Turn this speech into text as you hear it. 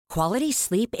Quality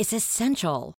sleep is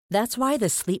essential. That's why the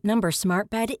Sleep Number Smart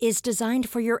Bed is designed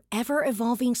for your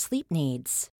ever-evolving sleep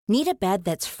needs. Need a bed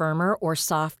that's firmer or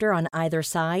softer on either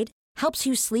side? Helps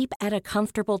you sleep at a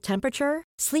comfortable temperature?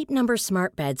 Sleep Number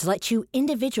Smart Beds let you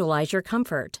individualize your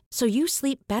comfort, so you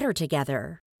sleep better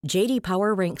together. J.D.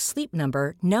 Power ranks Sleep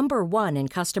Number number one in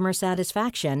customer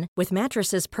satisfaction with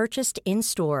mattresses purchased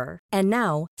in-store. And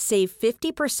now, save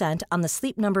 50% on the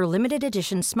Sleep Number Limited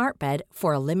Edition Smart Bed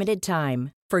for a limited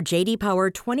time. For J.D. Power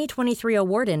 2023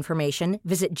 award information,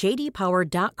 visit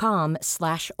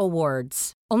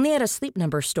jdpower.com/awards. Only at a Sleep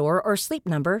Number store or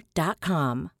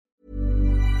sleepnumber.com.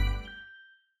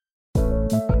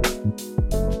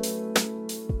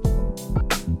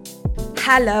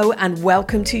 Hello and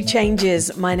welcome to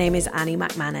Changes. My name is Annie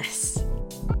McManus.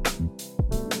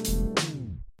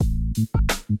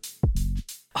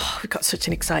 Oh, we've got such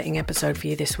an exciting episode for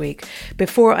you this week.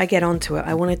 Before I get onto it,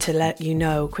 I wanted to let you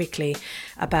know quickly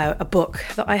about a book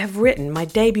that I have written. My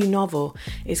debut novel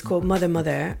is called Mother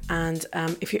Mother, and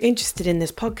if you're interested in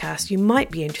this podcast, you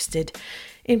might be interested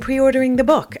in pre-ordering the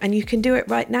book, and you can do it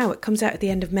right now. It comes out at the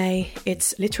end of May.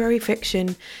 It's literary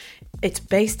fiction. It's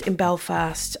based in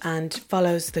Belfast and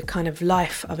follows the kind of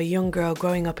life of a young girl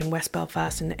growing up in West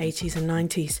Belfast in the 80s and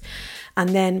 90s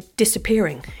and then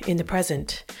disappearing in the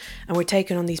present. And we're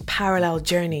taken on these parallel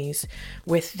journeys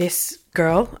with this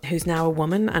girl who's now a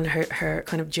woman and her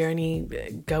kind of journey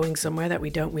going somewhere that we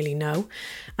don't really know,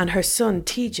 and her son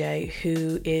TJ,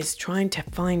 who is trying to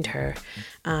find her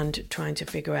and trying to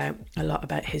figure out a lot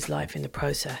about his life in the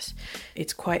process.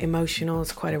 It's quite emotional.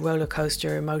 It's quite a roller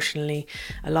coaster emotionally.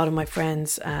 A lot of my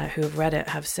friends who have read it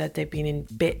have said they've been in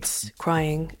bits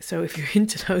crying. So if you're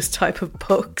into those type of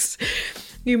books,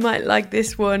 you might like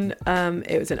this one.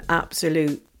 It was an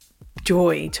absolute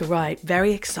joy to write.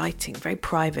 Very exciting, very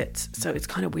private. So it's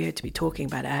kind of weird to be talking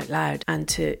about it out loud and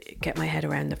to get my head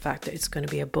around the fact that it's going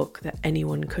to be a book that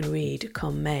anyone can read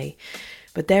come May.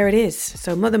 But there it is.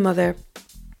 So Mother Mother,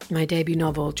 my debut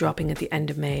novel, dropping at the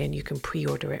end of May, and you can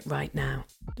pre-order it right now.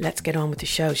 Let's get on with the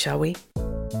show, shall we?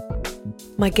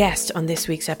 My guest on this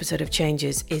week's episode of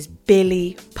Changes is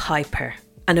Billie Piper,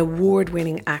 an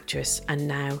award-winning actress and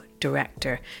now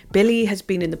director. Billie has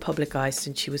been in the public eye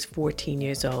since she was 14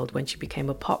 years old when she became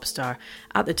a pop star,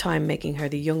 at the time making her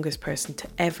the youngest person to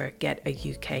ever get a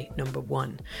UK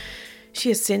 #1. She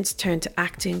has since turned to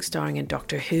acting, starring in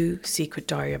Doctor Who, Secret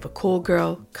Diary of a Call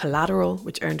Girl, Collateral,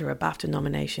 which earned her a BAFTA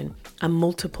nomination, and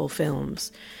multiple films.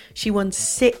 She won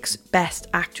 6 Best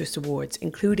Actress awards,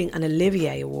 including an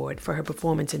Olivier Award for her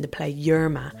performance in the play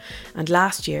Yerma, and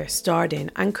last year starred in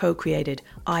and co-created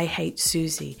I Hate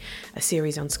Susie, a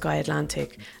series on Sky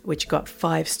Atlantic, which got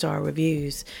 5-star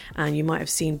reviews, and you might have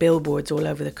seen billboards all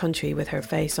over the country with her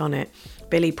face on it.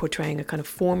 Billie portraying a kind of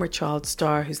former child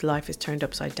star whose life is turned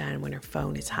upside down when her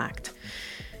phone is hacked.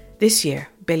 This year,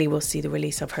 Billie will see the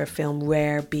release of her film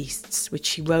Rare Beasts, which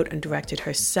she wrote and directed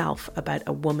herself about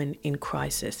a woman in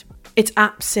crisis. It's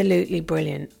absolutely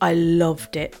brilliant. I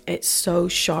loved it. It's so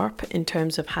sharp in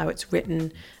terms of how it's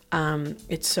written.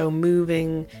 It's so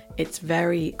moving. It's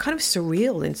very kind of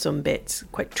surreal in some bits,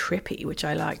 quite trippy, which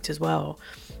I liked as well.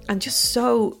 And just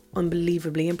so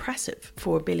unbelievably impressive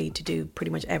for Billie to do pretty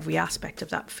much every aspect of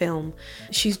that film.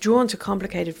 She's drawn to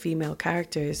complicated female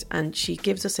characters, and she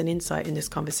gives us an insight in this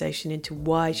conversation into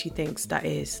why she thinks that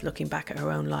is, looking back at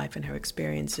her own life and her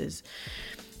experiences.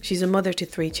 She's a mother to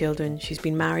 3 children. She's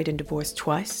been married and divorced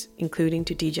twice, including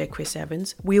to DJ Chris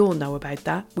Evans. We all know about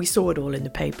that. We saw it all in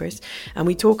the papers, and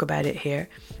we talk about it here,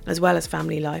 as well as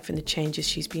family life and the changes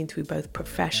she's been through both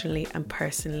professionally and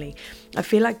personally. I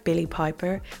feel like Billie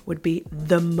Piper would be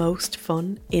the most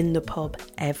fun in the pub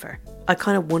ever. I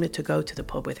kind of wanted to go to the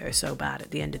pub with her so bad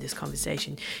at the end of this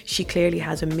conversation. She clearly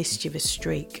has a mischievous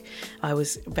streak. I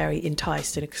was very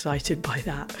enticed and excited by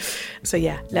that. So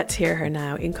yeah, let's hear her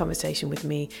now in conversation with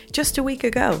me just a week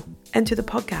ago. Enter the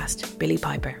podcast, Billie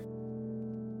Piper.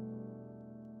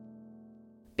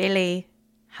 Billie,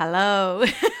 hello.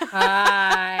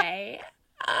 Hi.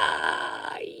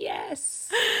 Yes.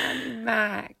 I'm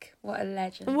Mac. What a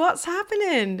legend. What's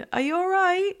happening? Are you all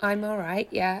right? I'm all right,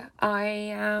 yeah.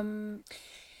 Yeah,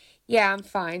 I'm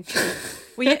fine.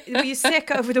 Were you sick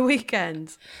over the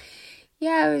weekend?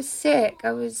 Yeah, I was sick.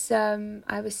 I was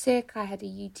sick. I had a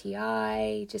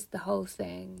UTI, just the whole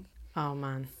thing. Oh,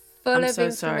 man. Full I'm of so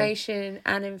sorry. inflammation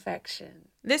and infection.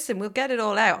 Listen, we'll get it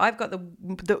all out. I've got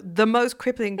the most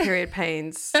crippling period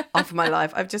pains of my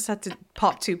life. I've just had to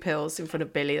pop 2 pills in front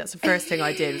of Billy. That's the first thing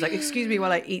I did. It was like, excuse me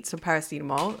while I eat some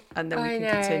paracetamol, and then we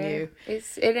can continue.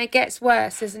 And it gets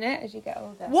worse, isn't it, as you get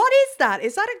older? What is that?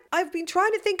 I've been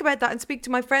trying to think about that and speak to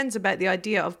my friends about the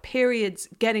idea of periods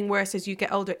getting worse as you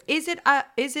get older. Is it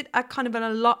a kind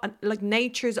of like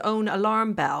nature's own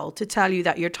alarm bell to tell you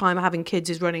that your time having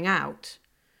kids is running out?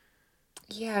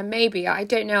 Yeah, maybe. I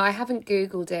don't know. I haven't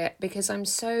Googled it because I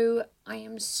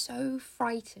am so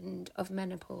frightened of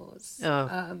menopause.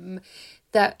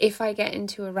 That if I get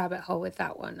into a rabbit hole with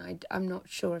that one, I'm not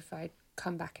sure if I'd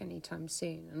come back anytime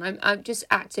soon. And I'm just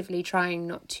actively trying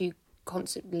not to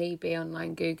constantly be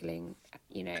online Googling,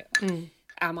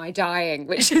 am I dying?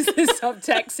 Which is the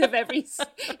subtext of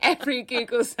every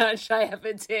Google search I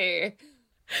ever do.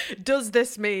 Does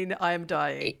this mean I am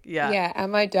dying? Yeah. Yeah,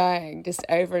 am I dying? Just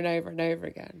over and over and over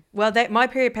again. Well, my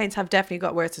period pains have definitely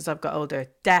got worse as I've got older.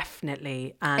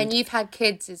 Definitely. And you've had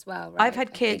kids as well, right? I've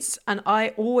had kids, and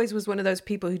I always was one of those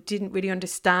people who didn't really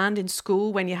understand in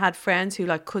school when you had friends who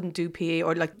like couldn't do PE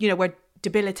or like, were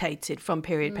debilitated from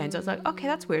period pains. I was like, okay,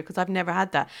 that's weird because I've never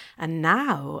had that. And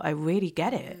now I really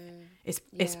get it. It's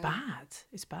bad.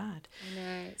 It's bad. I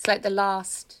know. It's like the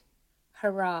last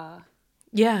hurrah.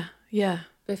 Yeah.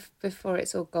 Before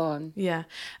it's all gone. Yeah.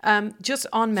 Just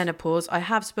on menopause, I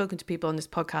have spoken to people on this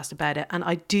podcast about it, and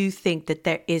I do think that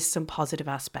there is some positive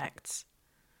aspects.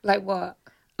 Like what?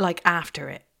 Like after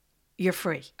it, you're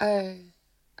free. Oh,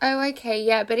 okay,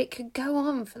 yeah, but it could go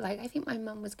on for I think my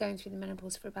mum was going through the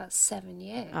menopause for about 7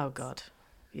 years. Oh, God.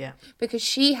 Yeah. Because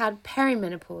she had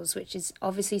perimenopause, which is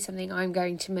obviously something I'm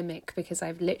going to mimic because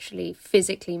I've literally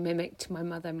physically mimicked my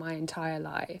mother my entire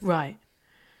life. Right.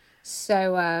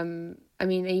 So, I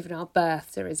mean, even our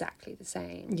births are exactly the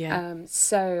same. Yeah.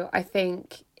 So I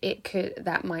think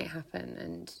that might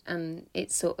happen, and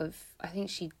it's sort of, I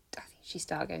think she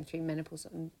started going through menopause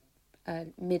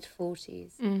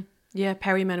mid-40s. Yeah,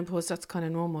 perimenopause, that's kind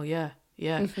of normal, yeah.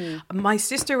 Mm-hmm. My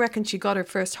sister reckons she got her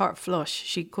first heart flush.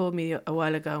 She called me a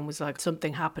while ago and was like,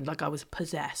 something happened, like I was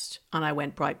possessed. And I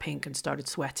went bright pink and started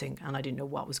sweating, and I didn't know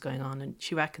what was going on. And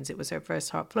she reckons it was her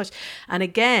first heart flush. And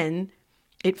again,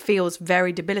 it feels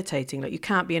very debilitating. Like you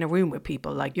can't be in a room with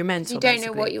people, like you're mental. You don't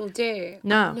basically. know what you'll do.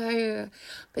 No.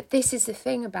 But this is the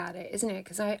thing about it, isn't it?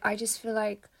 Because I just feel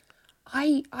like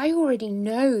I already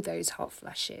know those hot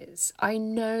flushes. I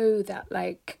know that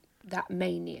that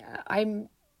mania.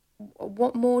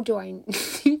 What more do I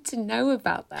need to know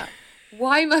about that?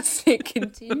 Why must it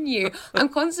continue? I'm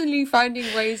constantly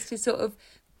finding ways to sort of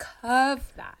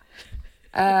curve that.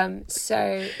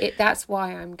 So that's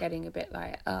why I'm getting a bit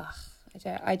like, ugh.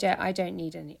 I don't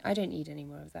need any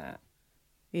more of that.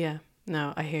 Yeah,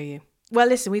 no, I hear you. Well,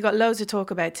 listen, we got loads to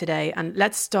talk about today, and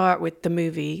let's start with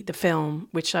the film,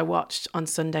 which I watched on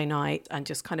Sunday night and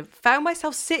just kind of found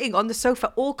myself sitting on the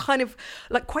sofa, all kind of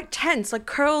like quite tense, like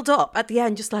curled up at the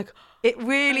end, just like it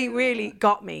really, really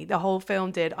got me. The whole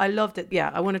film did. I loved it. Yeah,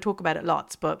 I want to talk about it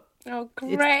lots, but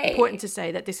great. It's important to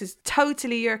say that this is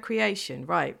totally your creation,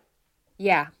 right?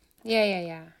 Yeah.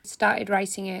 Started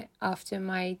writing it after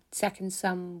my second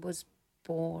son was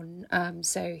born.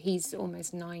 So he's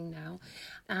almost 9 now.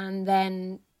 And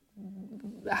then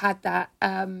had that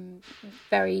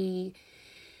very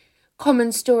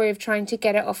common story of trying to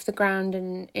get it off the ground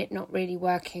and it not really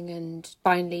working. And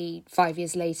finally, 5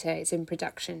 years later, it's in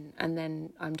production and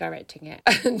then I'm directing it.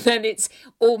 And then it's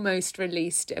almost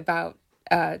released about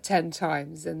 10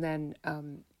 times. And then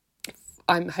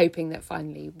I'm hoping that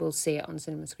finally we'll see it on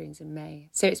cinema screens in May.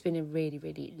 So it's been a really,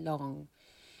 really long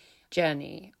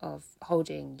journey of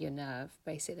holding your nerve,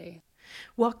 basically.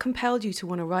 What compelled you to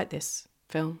want to write this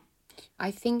film?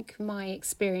 I think my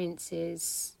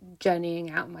experiences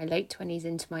journeying out my late 20s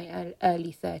into my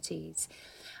early 30s,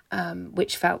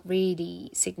 which felt really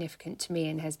significant to me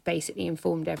and has basically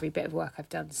informed every bit of work I've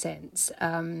done since.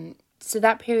 So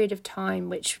that period of time,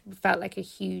 which felt like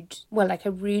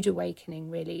a rude awakening,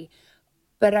 really.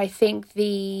 But I think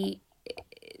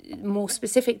more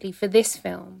specifically for this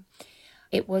film,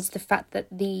 it was the fact that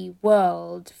the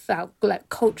world felt like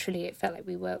culturally, it felt like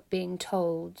we were being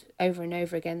told over and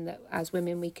over again that as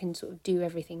women, we can sort of do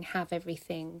everything, have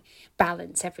everything,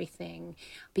 balance everything,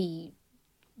 be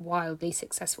wildly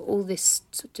successful, all this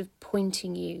sort of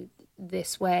pointing you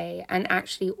this way. And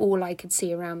actually all I could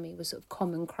see around me was sort of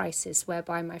common crisis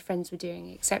whereby my friends were doing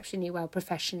exceptionally well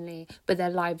professionally, but their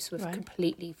lives were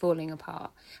completely falling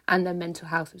apart and their mental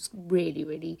health was really,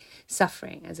 really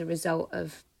suffering as a result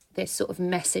of this sort of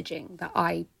messaging that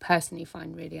I personally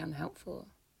find really unhelpful.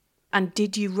 And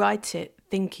did you write it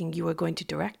thinking you were going to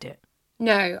direct it?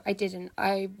 No, I didn't.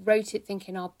 I wrote it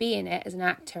thinking I'll be in it as an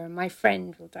actor and my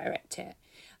friend will direct it,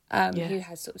 who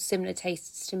has sort of similar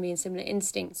tastes to me and similar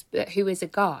instincts, but who is a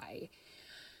guy.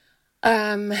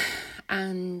 And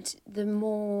the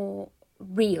more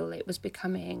real it was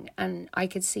becoming, and I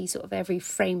could see sort of every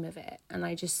frame of it, and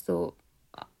I just thought,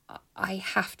 I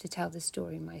have to tell the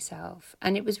story myself.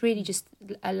 And it was really just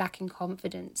a lacking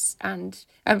confidence and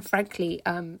frankly,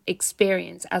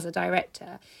 experience as a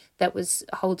director that was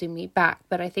holding me back.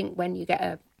 But I think when you get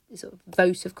a sort of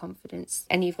vote of confidence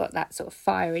and you've got that sort of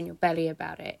fire in your belly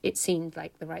about it, it seemed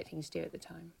like the right thing to do at the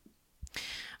time.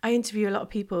 I interview a lot of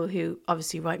people who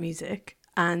obviously write music,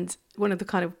 and one of the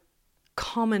kind of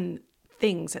common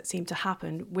things that seem to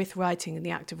happen with writing and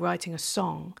the act of writing a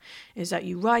song is that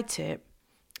you write it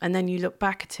and then you look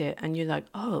back at it and you're like,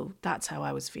 oh, that's how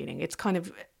I was feeling. It's kind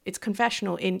of, it's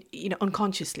confessional in, you know,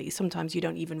 unconsciously. Sometimes you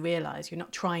don't even realize you're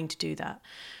not trying to do that.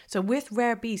 So with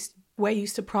Rare Beast, were you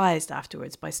surprised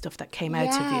afterwards by stuff that came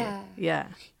out of you?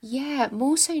 Yeah,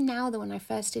 more so now than when I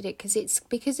first did it, because it's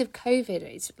because of COVID.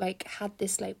 It's like had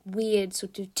this like weird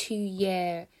sort of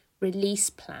 2-year release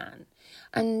plan.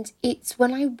 And it's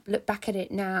when I look back at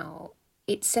it now,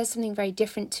 it says something very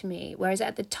different to me. Whereas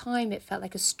at the time, it felt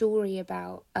like a story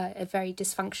about a very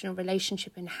dysfunctional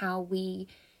relationship and how we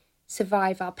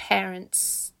survive our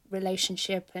parents'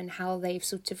 relationship and how they've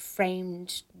sort of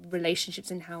framed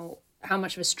relationships and how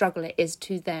much of a struggle it is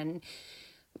to then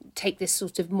take this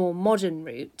sort of more modern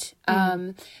route.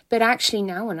 But actually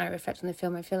now when I reflect on the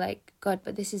film, I feel like, God,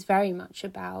 but this is very much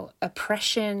about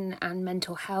oppression and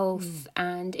mental health.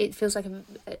 And it feels like a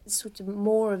sort of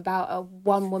more about a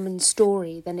one-woman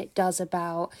story than it does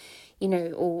about, you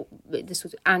know, or the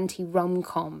sort of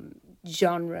anti-rom-com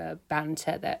genre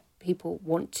banter that people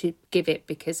want to give it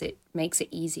because it makes it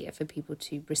easier for people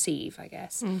to receive, I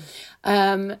guess.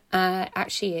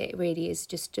 Actually, it really is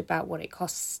just about what it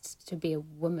costs to be a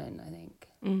woman, I think.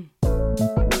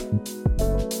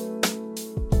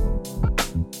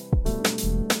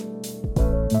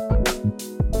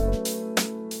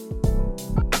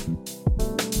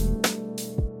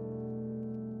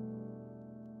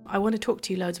 I want to talk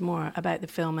to you loads more about the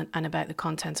film and about the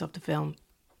contents of the film.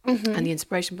 And the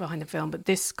inspiration behind the film. But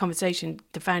this conversation,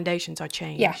 the foundations are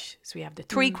change. Yeah. So we have the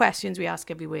 3 questions we ask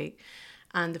every week.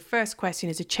 And the first question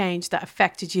is a change that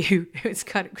affected you. It's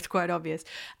quite obvious.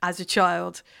 As a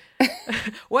child.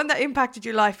 One that impacted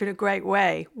your life in a great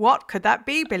way. What could that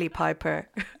be, Billie Piper?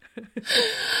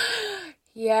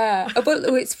 Yeah.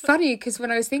 Well, it's funny because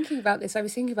when I was thinking about this, I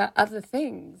was thinking about other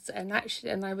things. And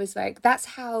I was like, that's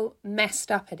how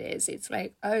messed up it is. It's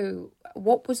like, oh,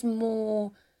 what was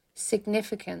more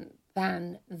significant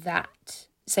than that?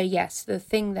 So yes, the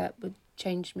thing that would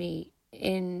change me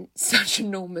in such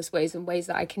enormous ways and ways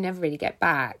that I can never really get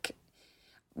back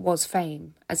was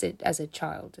fame as a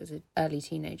child, as an early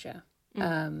teenager.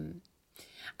 And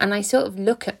I sort of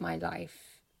look at my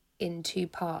life in 2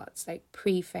 parts, like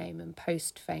pre-fame and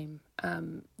post-fame.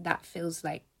 That feels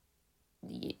like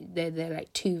they're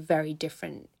like 2 very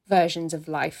different versions of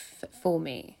life for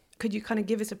me. Could you kind of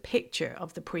give us a picture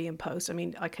of the pre and post? I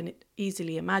mean, I can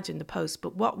easily imagine the post,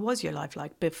 but what was your life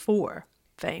like before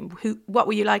fame? What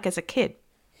were you like as a kid?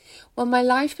 Well, my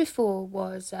life before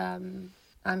was, I'm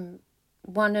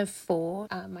one of 4.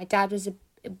 My dad is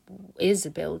a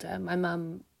builder. My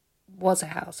mum was a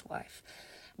housewife.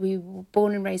 We were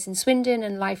born and raised in Swindon,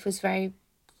 and life was very,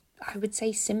 I would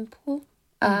say, simple.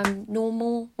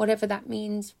 Normal, whatever that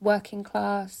means, working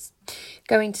class,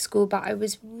 going to school. But I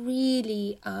was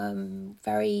really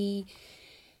very,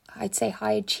 I'd say,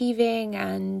 high achieving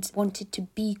and wanted to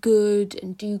be good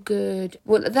and do good.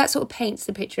 Well, that sort of paints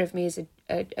the picture of me as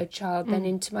a child. Then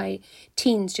into my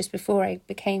teens, just before I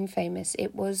became famous,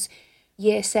 it was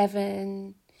Year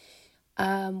 7,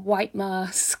 White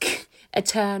Mask,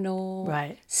 Eternal,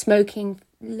 right, smoking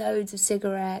loads of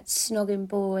cigarettes, snogging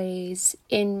boys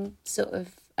in sort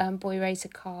of boy racer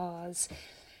cars.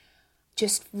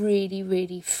 Just really,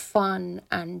 really fun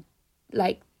and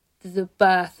like the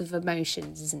birth of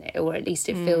emotions, isn't it? Or at least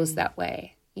it feels that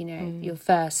way. You know, your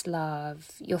first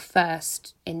love, your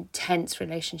first intense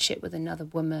relationship with another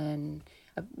woman,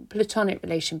 a platonic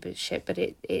relationship, but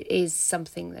it is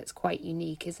something that's quite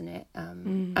unique, isn't it?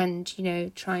 And, you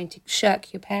know, trying to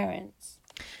shirk your parents.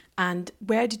 And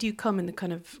where did you come in the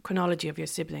kind of chronology of your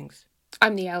siblings?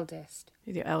 I'm the eldest.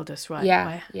 You're the eldest, right?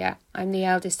 Yeah. I'm the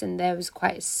eldest, and there was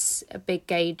quite a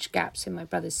big age gap. So my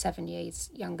brother's 7 years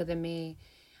younger than me,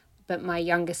 but my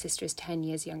younger sister is 10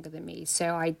 years younger than me.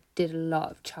 So I did a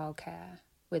lot of childcare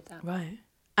with them. Right.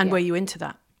 And were you into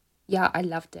that? Yeah, I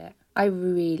loved it. I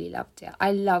really loved it.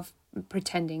 I love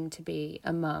pretending to be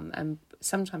a mum and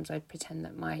sometimes I'd pretend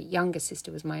that my younger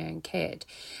sister was my own kid.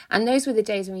 And those were the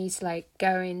days when we used to like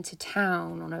go into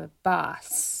town on a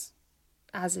bus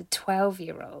as a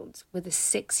 12-year-old with a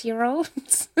 6-year-old.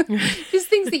 Just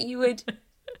things that you would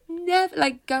never,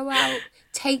 like, go out,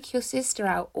 take your sister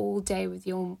out all day with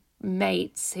your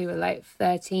mates who were like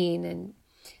 13 and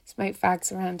smoke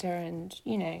fags around her and,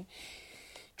 you know,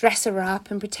 dress her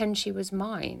up and pretend she was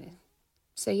mine.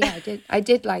 So yeah, I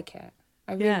did like it.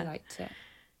 I really liked it.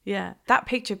 Yeah, that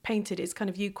picture painted is kind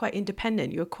of you quite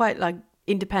independent. You were quite like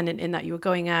independent in that you were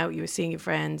going out, you were seeing your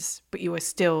friends, but you were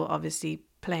still obviously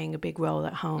playing a big role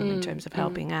at home in terms of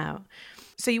helping out.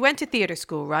 So you went to theatre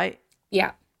school, right?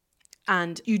 Yeah.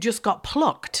 And you just got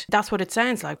plucked. That's what it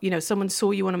sounds like. You know, someone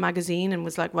saw you on a magazine and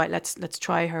was like, right, let's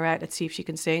try her out. Let's see if she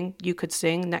can sing. You could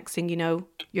sing. Next thing you know,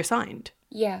 you're signed.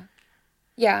 Yeah.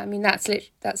 Yeah, I mean, that's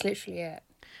literally it.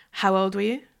 How old were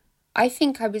you? I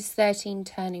think I was 13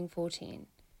 turning 14.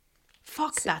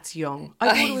 Fuck, that's young. I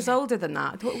thought it was older than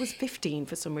that. I thought it was 15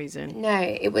 for some reason. No,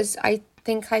 it was, I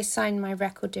think I signed my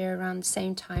record deal around the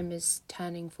same time as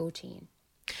turning 14.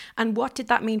 And what did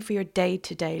that mean for your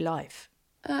day-to-day life?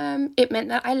 It meant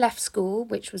that I left school,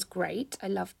 which was great. I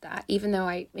loved that. Even though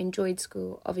I enjoyed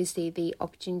school, obviously the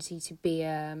opportunity to be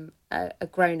a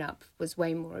grown-up was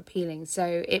way more appealing.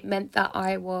 So it meant that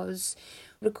I was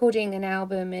recording an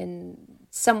album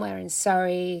somewhere in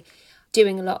Surrey,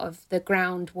 doing a lot of the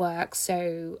groundwork,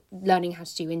 so learning how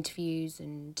to do interviews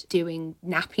and doing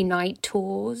nappy night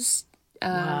tours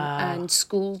and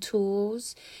school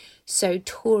tours. So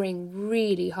touring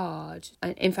really hard.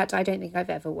 In fact, I don't think I've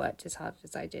ever worked as hard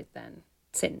as I did then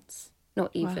since.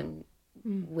 Not even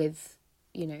with,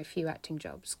 you know, a few acting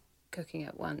jobs, cooking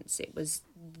at once. It was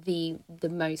the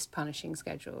most punishing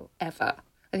schedule ever.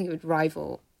 I think it would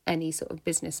rival any sort of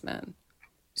businessman.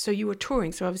 So you were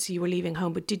touring, so obviously you were leaving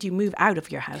home, but did you move out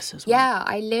of your house as well? Yeah,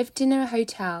 I lived in a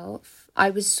hotel. I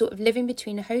was sort of living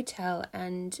between a hotel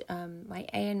and my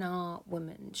A&R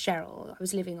woman, Cheryl. I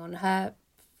was living on her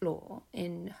floor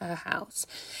in her house.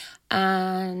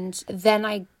 And then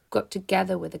I got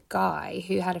together with a guy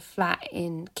who had a flat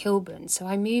in Kilburn. So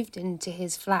I moved into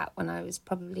his flat when I was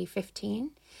probably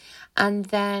 15. And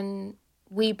then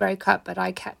we broke up, but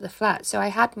I kept the flat. So I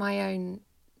had my own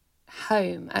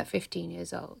home at 15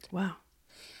 years old. Wow.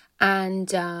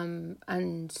 And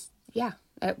yeah,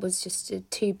 it was just a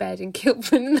 2-bed in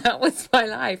Kilburn, and that was my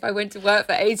life. I went to work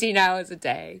for 18 hours a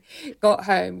day, got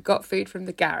home, got food from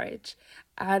the garage,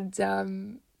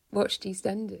 and watched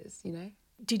EastEnders, you know.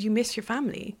 Did you miss your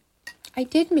family? I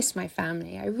did miss my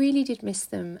family. I really did miss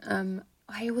them.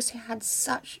 I also had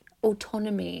such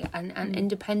autonomy and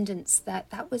independence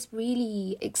that was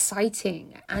really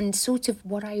exciting and sort of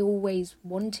what I always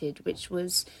wanted, which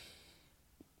was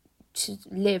to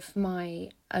live my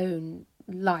own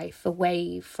life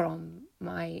away from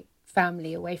my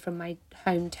family, away from my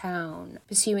hometown,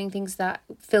 pursuing things that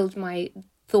filled my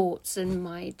thoughts and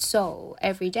my soul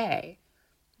every day.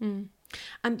 And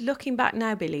looking back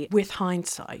now, Billie, with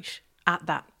hindsight at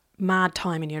that mad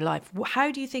time in your life,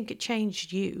 how do you think it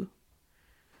changed you?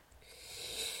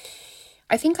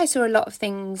 I think I saw a lot of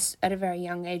things at a very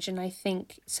young age, and I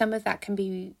think some of that can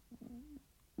be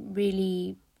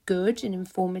really good and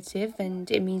informative,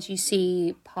 and it means you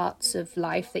see parts of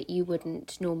life that you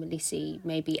wouldn't normally see,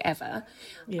 maybe ever.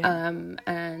 Yeah.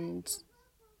 And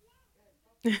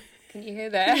can you hear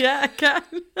that? Yeah, I can.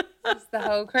 It's the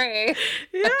whole crew. Yeah,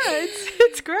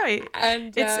 it's great,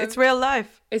 and it's real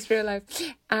life. It's real life,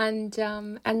 and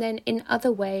then in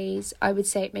other ways, I would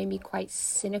say it made me quite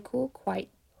cynical, quite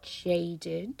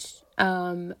jaded,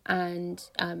 and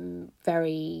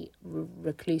very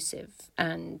reclusive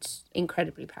and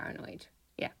incredibly paranoid.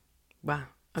 Yeah. Wow.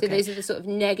 Okay. So those are the sort of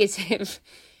negative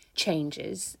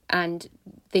changes and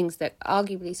things that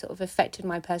arguably sort of affected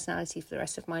my personality for the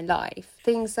rest of my life.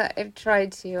 Things that I've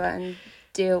tried to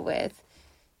deal with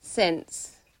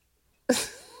since.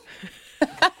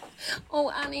 Oh,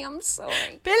 Annie, I'm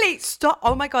sorry. Billie, stop.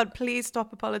 Oh my God, please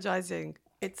stop apologising.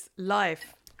 It's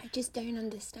life. I just don't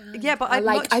understand. Yeah, but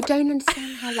I don't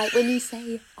understand how, like, when you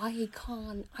say I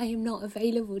am not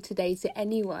available today to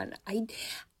anyone.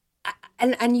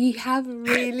 And you have a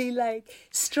really like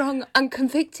strong,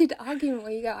 unconvicted argument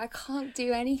where you go, I can't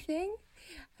do anything,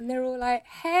 and they're all like,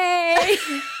 hey.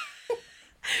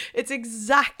 It's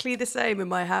exactly the same in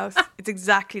my house. It's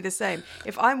exactly the same.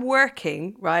 If I'm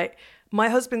working, right, my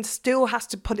husband still has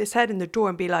to put his head in the door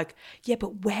and be like, yeah,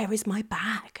 but where is my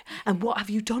bag? And what have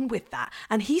you done with that?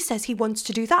 And he says he wants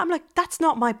to do that. I'm like, that's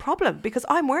not my problem because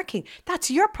I'm working. That's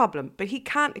your problem. But he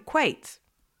can't equate.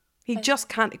 He just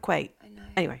can't equate. I know.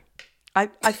 Anyway, I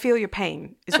feel your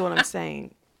pain is what I'm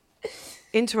saying.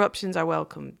 Interruptions are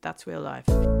welcome. That's real life.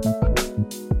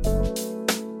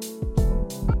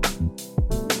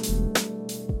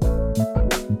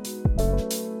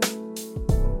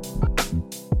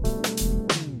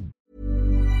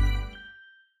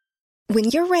 When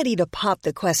you're ready to pop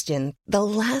the question, the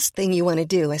last thing you want to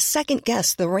do is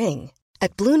second-guess the ring.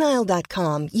 At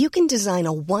BlueNile.com, you can design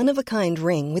a one-of-a-kind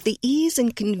ring with the ease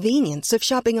and convenience of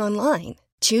shopping online.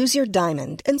 Choose your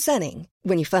diamond and setting.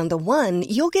 When you find the one,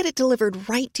 you'll get it delivered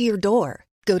right to your door.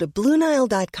 Go to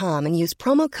BlueNile.com and use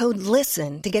promo code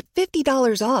LISTEN to get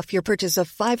 $50 off your purchase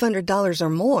of $500 or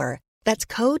more. That's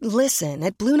code LISTEN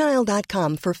at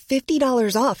BlueNile.com for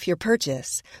 $50 off your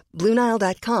purchase.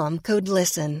 BlueNile.com, code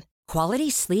LISTEN. Quality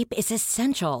sleep is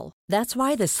essential. That's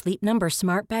why the Sleep Number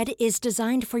Smart Bed is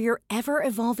designed for your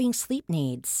ever-evolving sleep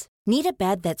needs. Need a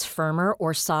bed that's firmer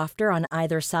or softer on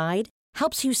either side?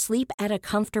 Helps you sleep at a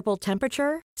comfortable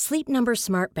temperature? Sleep Number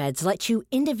Smart Beds let you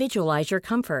individualize your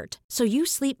comfort, so you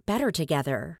sleep better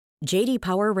together. J.D.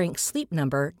 Power ranks Sleep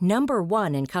Number number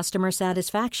 1 in customer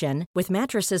satisfaction with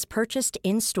mattresses purchased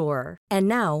in-store. And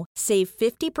now, save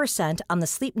 50% on the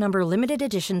Sleep Number Limited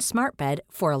Edition Smart Bed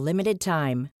for a limited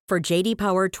time. For J.D.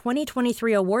 Power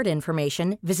 2023 award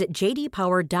information, visit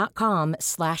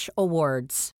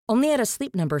jdpower.com/awards. Only at a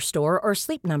Sleep Number store or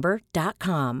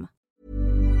sleepnumber.com.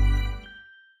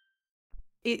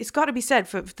 It's got to be said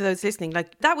for those listening,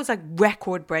 like that was like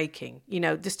record breaking, you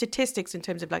know, the statistics in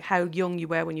terms of like how young you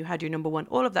were when you had your number one,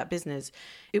 all of that business.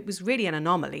 It was really an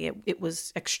anomaly. It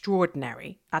was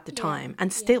extraordinary at the time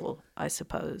and still, I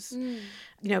suppose. You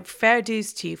know, fair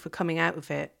dues to you for coming out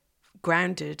of it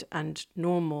grounded and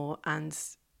normal and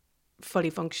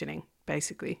fully functioning,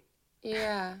 basically.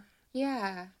 Yeah.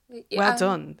 Well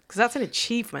done, because that's an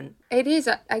achievement. It is.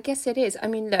 I guess it is. I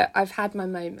mean, look, I've had my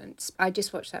moments. I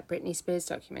just watched that Britney Spears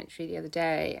documentary the other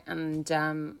day, and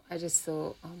I just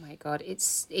thought, oh my God,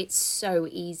 it's so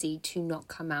easy to not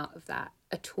come out of that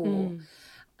at all.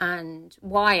 And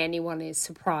why anyone is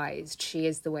surprised she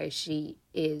is the way she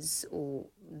is, or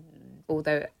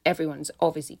although everyone's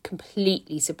obviously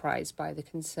completely surprised by the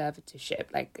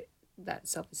conservatorship, like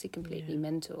that's obviously completely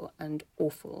mental and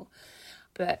awful.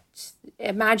 But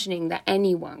imagining that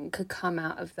anyone could come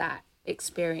out of that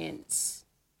experience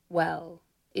well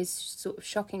is sort of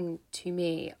shocking to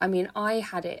me. I mean, I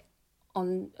had it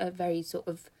on a very sort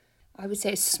of, I would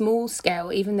say, a small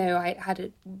scale, even though I had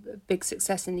a big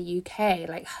success in the UK.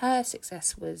 Like, her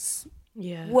success was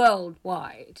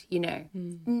worldwide, you know.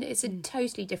 It's a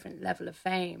totally different level of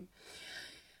fame.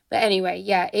 But anyway,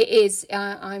 yeah, it is.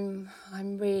 I'm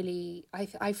really.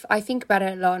 I think about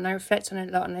it a lot, and I reflect on it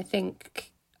a lot, and I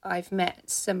think I've met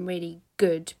some really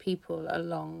good people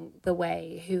along the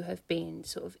way who have been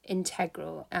sort of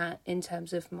integral in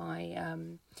terms of my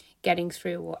getting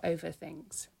through or over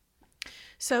things.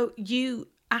 So you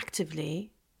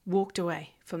actively walked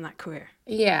away from that career.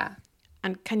 Yeah.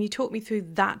 And can you talk me through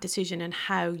that decision and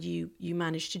how you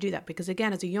managed to do that? Because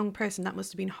again, as a young person, that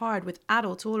must have been hard with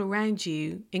adults all around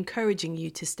you encouraging you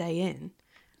to stay in.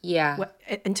 Yeah.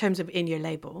 In terms of in your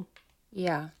label.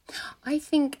 Yeah. I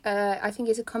think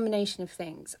it's a combination of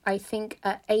things. I think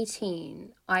at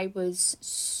 18, I was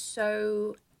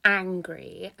so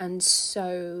angry and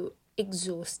so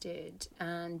exhausted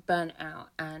and burnt out,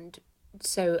 and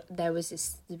so there was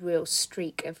this real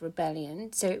streak of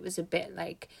rebellion. So it was a bit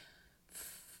like,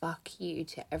 fuck you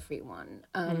to everyone.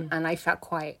 And I felt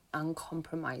quite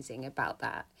uncompromising about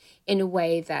that in a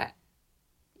way that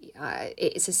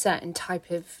it's a certain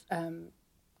type of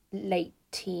late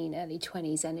teen, early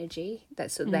 20s energy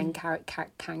that sort of then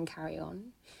can carry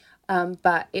on.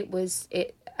 But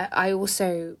I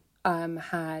also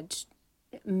had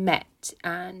met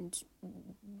and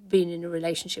been in a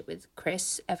relationship with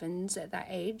Chris Evans at that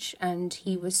age, and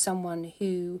he was someone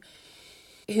who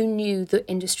knew the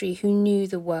industry, who knew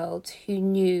the world, who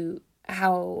knew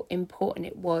how important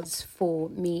it was for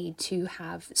me to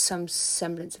have some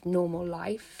semblance of normal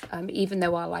life, even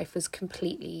though our life was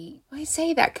completely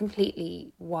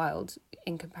wild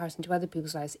in comparison to other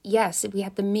people's lives. Yes, we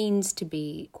had the means to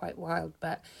be quite wild,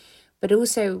 but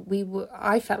also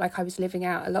I felt like I was living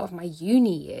out a lot of my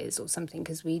uni years or something,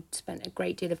 because we spent a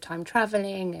great deal of time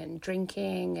traveling and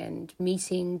drinking and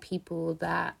meeting people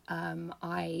that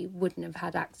I wouldn't have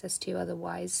had access to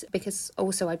otherwise, because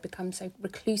also I'd become so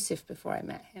reclusive before I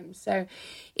met him. So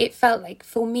it felt like,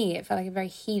 for me, a very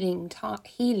healing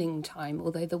time,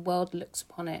 although the world looked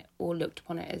upon it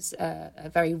as a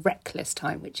very reckless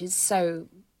time, which is so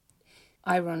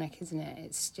ironic, isn't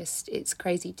it? It's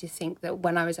crazy to think that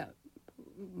when I was at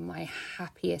my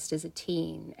happiest as a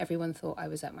teen, everyone thought I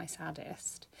was at my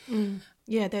saddest.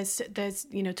 Yeah, there's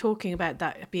talking about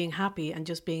that, being happy and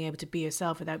just being able to be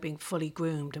yourself without being fully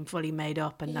groomed and fully made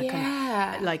up and that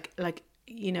kind of like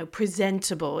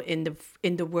presentable in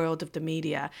the world of the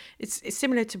media. It's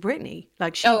similar to Britney.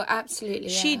 Like absolutely.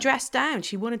 She dressed down.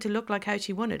 She wanted to look like how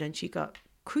she wanted, and she got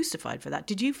crucified for that.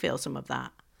 Did you feel some of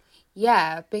that?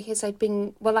 Yeah, because I'd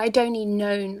only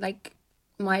known like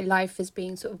my life as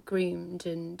being sort of groomed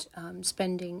and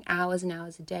spending hours and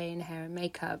hours a day in hair and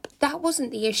makeup. That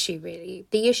wasn't the issue, really.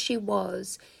 The issue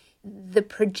was the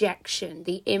projection,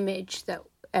 the image that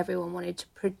everyone wanted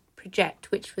to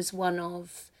project, which was one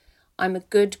of, I'm a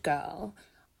good girl,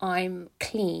 I'm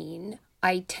clean,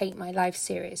 I take my life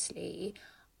seriously,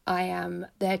 I am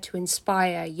there to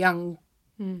inspire young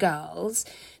girls.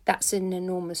 That's an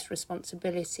enormous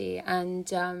responsibility, and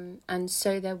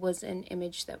so there was an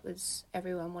image that was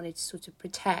everyone wanted to sort of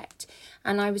protect,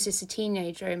 and I was just a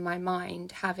teenager in my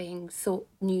mind having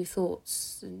new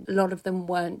thoughts, and a lot of them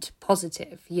weren't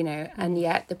positive, and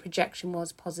yet the projection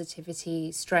was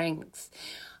positivity, strength,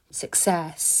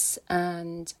 success,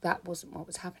 and that wasn't what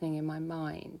was happening in my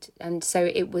mind. And so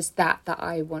it was that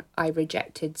I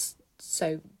rejected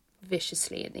so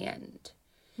viciously in the end.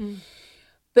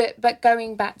 But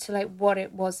going back to like what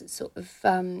it was that sort of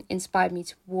inspired me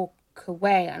to walk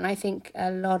away, and I think a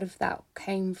lot of that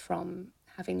came from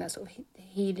having that sort of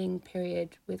healing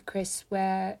period with Chris,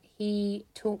 where he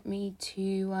taught me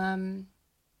to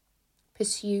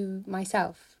pursue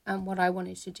myself and what I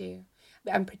wanted to do,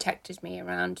 and protected me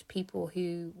around people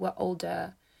who were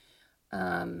older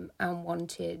and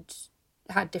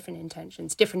had different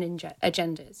intentions, different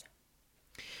agendas.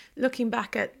 Looking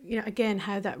back at, again,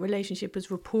 how that relationship was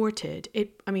reported,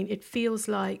 it feels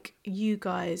like you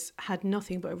guys had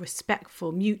nothing but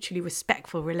a mutually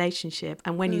respectful relationship.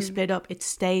 And when you split up, it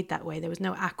stayed that way. There was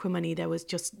no acrimony. There was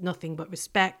just nothing but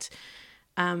respect.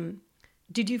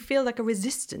 Did you feel like a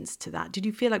resistance to that? Did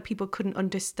you feel like people couldn't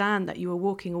understand that you were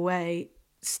walking away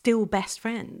still best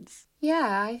friends?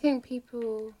 Yeah, I think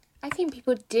people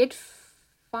did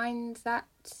find that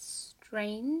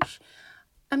strange.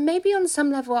 And maybe on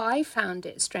some level I found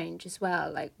it strange as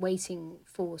well, like waiting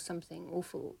for something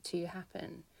awful to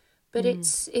happen. But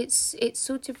it's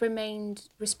sort of remained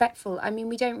respectful. I mean,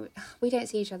 we don't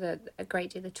see each other a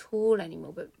great deal at all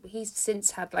anymore, but he's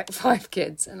since had like 5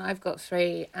 kids and I've got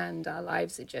 3, and our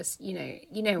lives are just,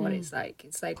 what it's like.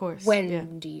 It's like,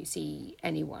 do you see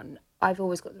anyone? I've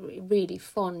always got really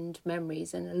fond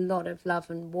memories and a lot of love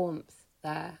and warmth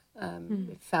there.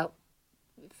 It felt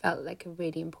like a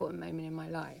really important moment in my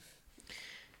life.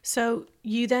 So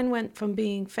you then went from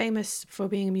being famous for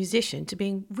being a musician to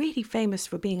being really famous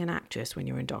for being an actress when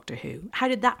you were in Doctor Who. How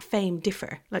did that fame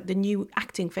differ, like the new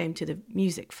acting fame to the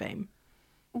music fame?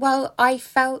 Well, I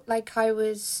felt like I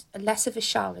was less of a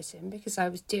charlatan because I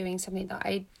was doing something that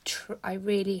I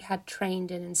really had trained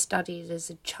in and studied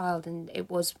as a child, and it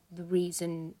was the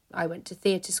reason I went to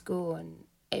theatre school, and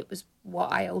it was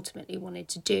what I ultimately wanted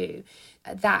to do.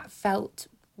 That felt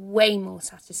way more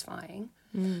satisfying.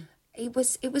 It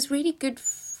was really good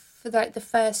for the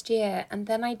first year, and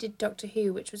then I did Doctor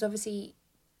Who, which was obviously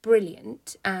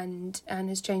brilliant and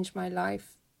has changed my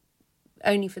life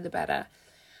only for the better.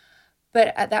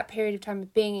 But at that period of time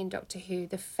of being in Doctor Who,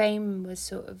 the fame was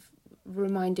sort of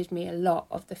reminded me a lot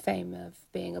of the fame of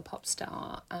being a pop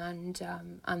star, and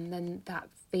then that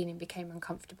feeling became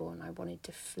uncomfortable, and I wanted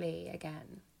to flee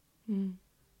again.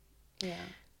 Yeah.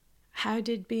 How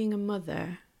did being a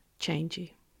mother change you?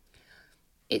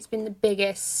 It's been the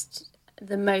biggest,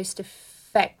 the most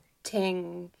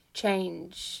affecting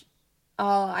change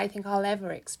I think I'll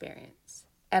ever experience,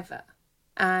 ever.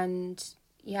 And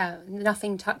yeah,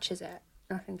 nothing touches it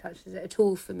at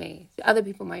all for me. Other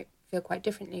people might feel quite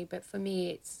differently, but for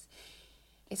me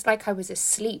it's like I was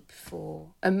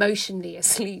emotionally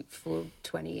asleep for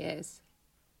 20 years.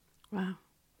 Wow.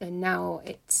 And now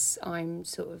I'm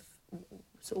sort of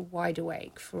wide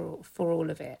awake for all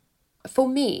of it. For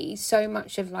me, so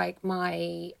much of like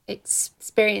my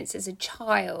experience as a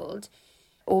child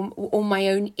or my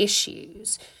own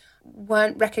issues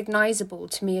weren't recognizable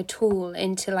to me at all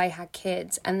until I had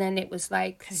kids, and then it was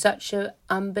like such an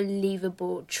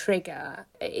unbelievable trigger.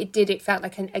 It felt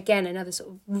like another sort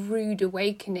of rude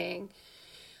awakening,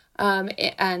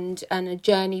 and a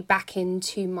journey back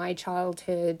into my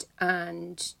childhood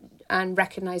and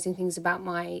recognizing things about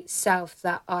myself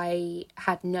that I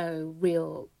had no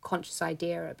real conscious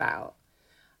idea about.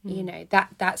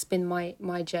 That's been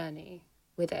my journey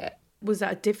with it. Was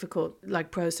that a difficult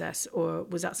process, or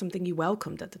was that something you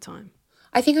welcomed at the time?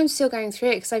 I think I'm still going through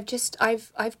it because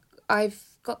I've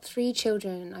got 3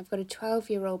 children. I've got a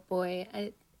 12-year-old boy,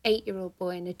 an 8-year-old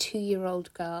boy and a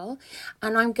 2-year-old girl.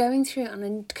 And I'm going through it on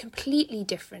a completely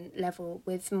different level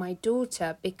with my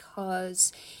daughter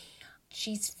because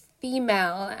she's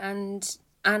female, and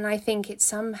I think it's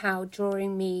somehow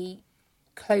drawing me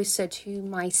closer to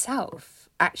myself,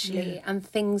 actually, and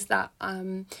things that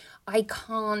I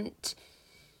can't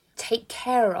take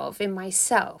care of in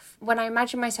myself. When I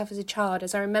imagine myself as a child,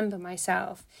 as I remember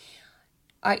myself,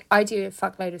 I do a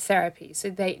fuckload of therapy.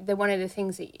 So they're one of the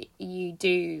things that you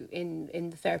do in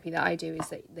the therapy that I do is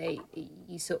that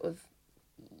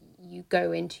you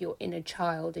go into your inner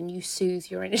child and you soothe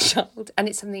your inner child. And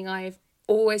it's something I've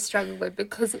always struggled with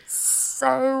because it's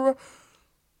so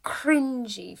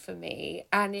cringy for me,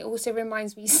 and it also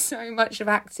reminds me so much of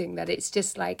acting that it's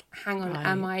just like, hang on,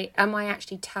 right. am I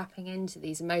actually tapping into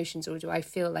these emotions, or do I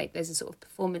feel like there's a sort of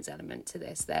performance element to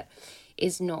this that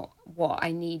is not what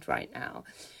I need right now?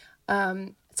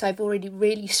 So I've already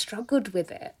really struggled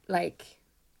with it,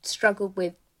 struggled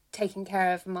with taking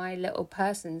care of my little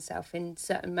person self in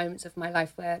certain moments of my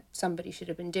life where somebody should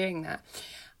have been doing that.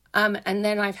 And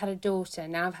then I've had a daughter.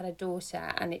 Now I've had a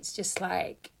daughter, and it's just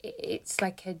it's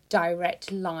like a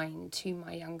direct line to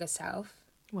my younger self.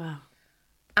 Wow.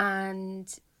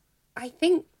 And I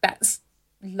think that's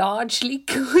largely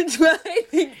good, but I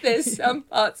think there's some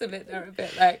parts of it that are a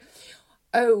bit like,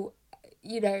 oh,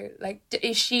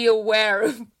 is she aware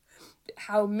of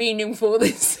how meaningful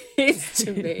this is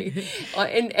to me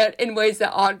in ways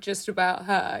that aren't just about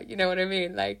her? You know what I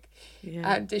mean?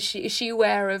 Is she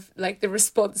aware of the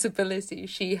responsibility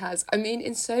she has? I mean,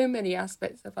 in so many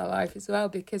aspects of her life as well,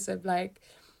 because of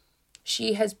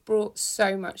she has brought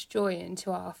so much joy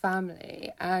into our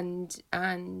family and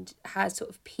has sort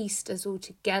of pieced us all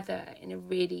together in a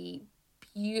really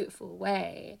beautiful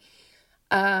way.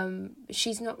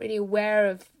 She's not really aware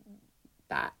of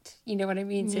that, you know what I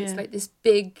mean? So it's like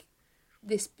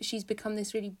she's become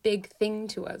this really big thing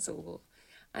to us all.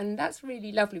 And that's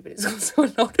really lovely, but it's also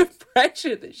a lot of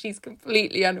pressure that she's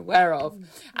completely unaware of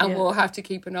and we'll have to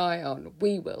keep an eye on.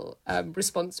 We will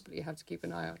responsibly have to keep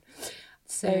an eye on.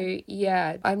 So,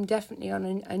 I'm definitely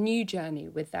on a new journey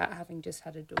with that, having just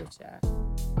had a daughter.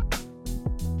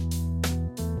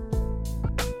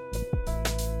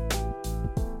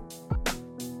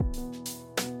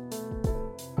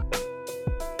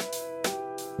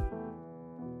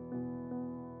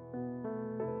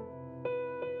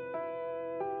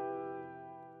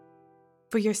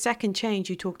 For your second change,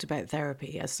 you talked about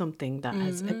therapy as something that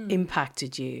has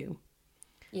impacted you.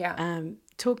 Yeah.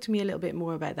 Talk to me a little bit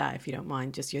more about that, if you don't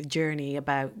mind, just your journey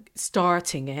about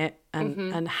starting it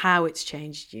and how it's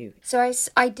changed you. So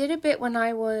I did a bit when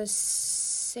I was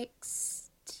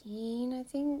 16, I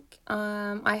think.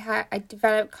 I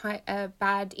developed quite a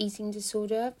bad eating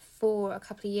disorder for a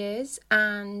couple of years,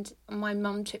 and my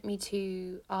mum took me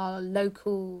to our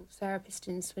local therapist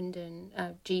in Swindon,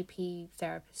 a GP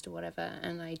therapist or whatever,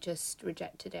 and I just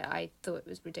rejected it. I thought it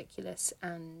was ridiculous,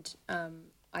 and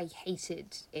I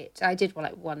hated it. I did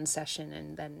one session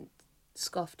and then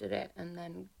scoffed at it, and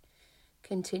then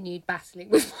continued battling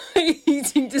with my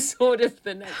eating disorder for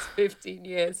the next 15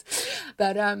 years.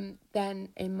 But then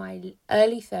in my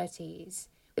early 30s,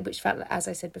 which felt, as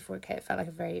I said before, it felt like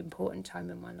a very important time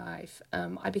in my life,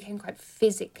 I became quite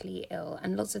physically ill,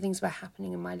 and lots of things were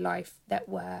happening in my life that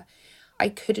were, I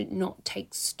couldn't not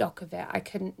take stock of it. I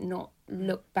couldn't not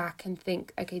look back and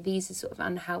think, okay, these are sort of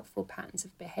unhelpful patterns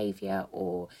of behaviour,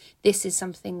 or this is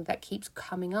something that keeps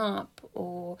coming up,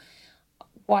 or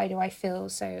why do I feel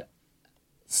so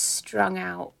strung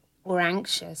out or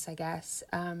anxious, I guess,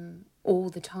 all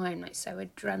the time, so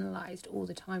adrenalized all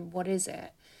the time. What is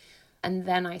it? And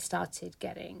then I started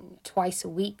getting twice a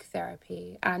week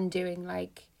therapy and doing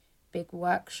big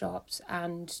workshops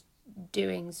and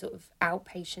doing sort of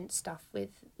outpatient stuff with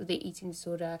the eating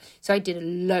disorder. So I did a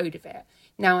load of it.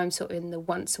 Now I'm sort of in the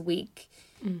once a week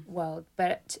world.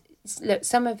 But look,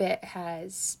 some of it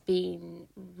has been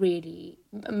really,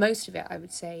 most of it I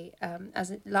would say,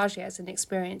 largely as an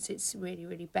experience, it's really,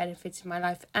 really benefited my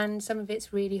life. And some of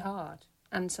it's really hard.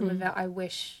 And some of it I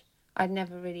wish I'd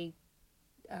never really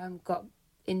got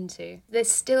into. There's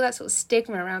still that sort of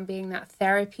stigma around being that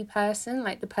therapy person,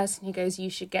 the person who goes, you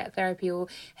should get therapy, or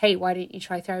hey, why don't you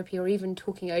try therapy, or even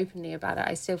talking openly about it.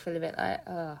 I still feel a bit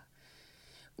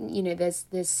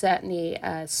there's certainly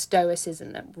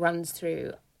stoicism that runs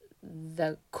through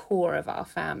the core of our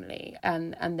family,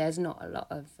 and there's not a lot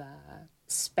of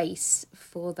space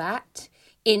for that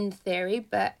in theory,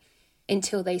 but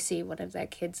until they see one of their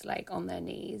kids on their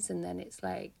knees, and then it's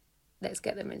let's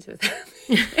get them into a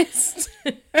therapist.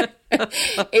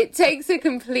 It takes a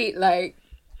complete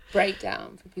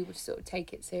breakdown for people to sort of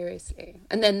take it seriously.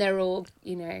 And then they're all,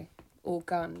 you know, all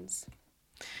guns.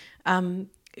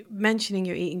 Mentioning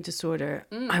your eating disorder,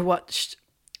 I watched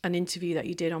an interview that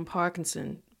you did on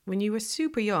Parkinson when you were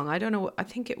super young. I don't know, I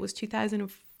think it was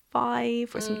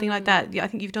 2005 or something like that. I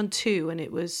think you've done 2 and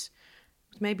it was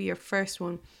maybe your first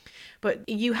one. But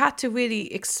you had to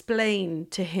really explain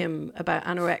to him about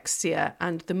anorexia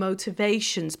and the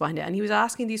motivations behind it. And he was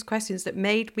asking these questions that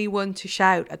made me want to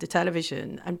shout at the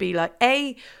television and be like,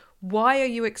 A, why are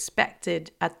you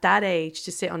expected at that age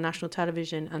to sit on national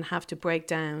television and have to break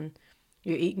down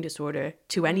your eating disorder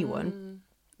to anyone?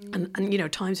 And you know,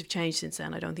 times have changed since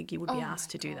then. I don't think you would be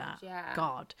asked to do that. Yeah.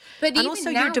 God. But and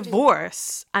also your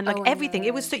divorce and like everything. No.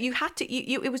 It was that you had to,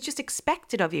 it was just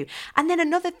expected of you. And then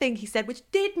another thing he said, which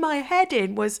did my head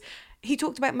in, was he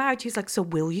talked about marriage. He was like, so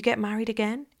will you get married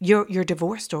again? You're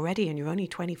divorced already and you're only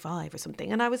 25 or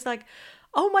something. And I was like,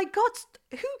 oh my God,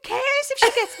 who cares if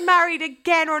she gets married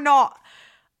again or not?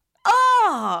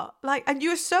 And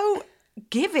you're so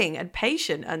giving and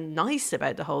patient and nice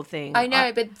about the whole thing. I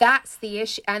know, but that's the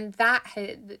issue, and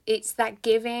it's that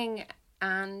giving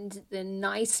and the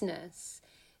niceness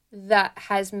that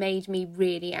has made me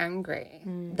really angry.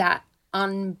 That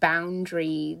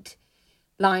unboundaried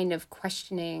line of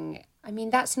questioning. I mean,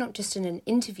 that's not just in an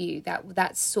interview.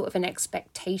 That's sort of an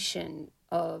expectation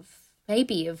of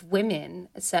maybe of women,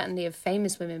 certainly of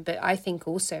famous women, but I think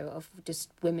also of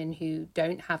just women who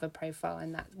don't have a profile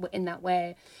in that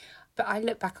way. But I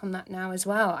look back on that now as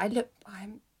well.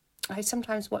 I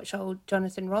sometimes watch old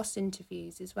Jonathan Ross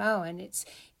interviews as well, and it's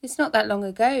not that long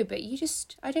ago, but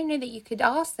I don't know that you could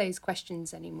ask those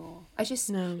questions anymore.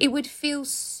 It would feel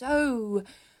so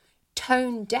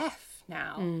tone deaf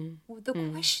now.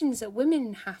 The questions that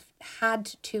women have had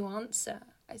to answer,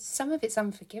 some of it's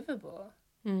unforgivable.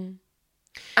 And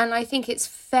I think it's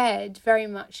fed very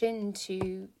much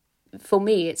into, for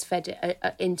me, it's fed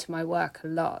into my work a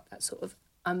lot, that sort of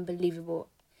unbelievable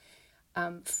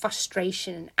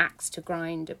frustration and axe to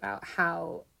grind about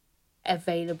how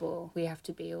available we have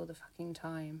to be all the fucking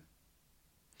time.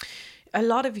 A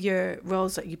lot of your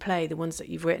roles that you play, the ones that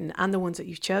you've written and the ones that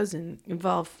you've chosen,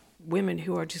 involve women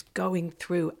who are just going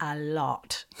through a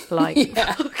lot, like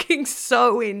fucking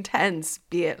so intense,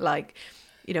 be it like,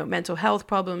 you know, mental health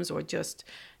problems or just,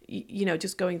 you know,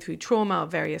 just going through trauma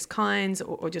of various kinds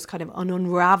or just kind of an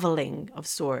unraveling of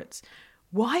sorts.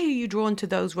 Why are you drawn to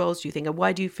those roles, do you think? And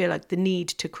why do you feel like the need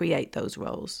to create those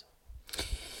roles?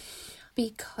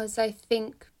 Because I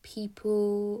think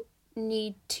people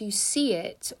need to see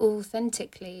it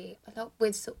authentically. A lot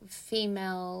with sort of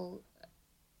female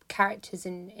characters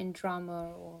in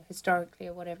drama or historically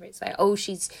or whatever. It's like,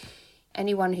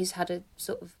 anyone who's had a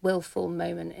sort of willful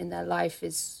moment in their life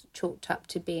is chalked up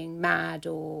to being mad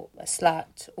or a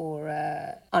slut or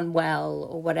unwell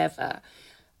or whatever.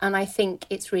 And I think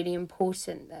it's really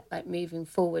important that, like, moving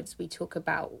forwards, we talk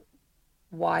about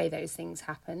why those things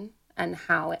happen and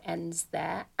how it ends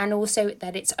there. And also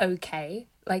that it's okay.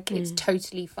 Like, it's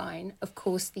totally fine. Of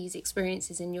course, these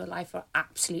experiences in your life are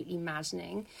absolutely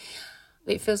maddening.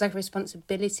 It feels like a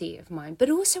responsibility of mine. But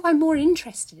also I'm more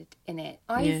interested in it.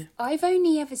 I've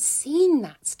only ever seen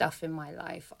that stuff in my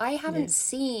life. I haven't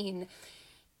seen,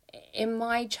 in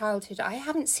my childhood, I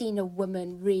haven't seen a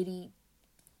woman really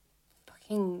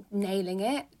nailing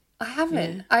it. I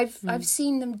haven't. I've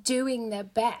seen them doing their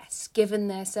best given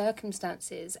their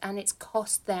circumstances, and it's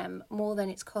cost them more than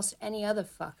it's cost any other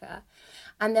fucker.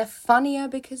 And they're funnier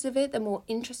because of it, they're more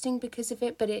interesting because of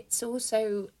it, but it's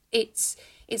also it's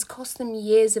cost them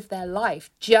years of their life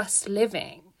just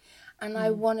living. And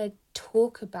I want to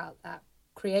talk about that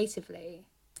creatively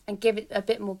and give it a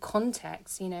bit more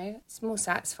context, you know. It's more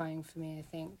satisfying for me, I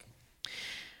think.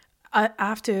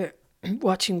 After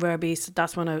watching Rare Beast,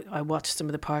 that's when I watched some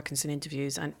of the Parkinson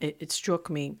interviews, and it struck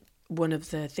me, one of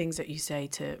the things that you say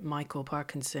to Michael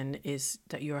Parkinson is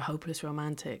that you're a hopeless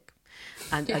romantic.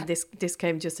 And this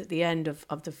came just at the end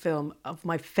of the film, of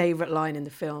my favourite line in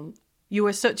the film. You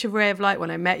were such a ray of light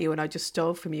when I met you and I just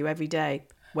stole from you every day.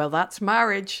 Well, that's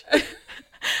marriage.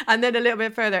 And then a little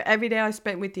bit further, every day I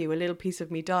spent with you, a little piece of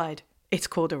me died. It's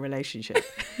called a relationship.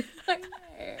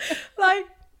 Like,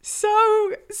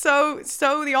 so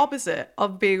the opposite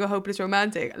of being a hopeless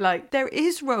romantic. Like, there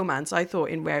is romance, I thought,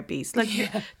 in Rare Beast. Like,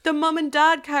 the mum and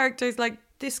dad characters, like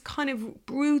this kind of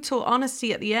brutal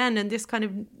honesty at the end and this kind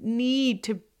of need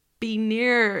to be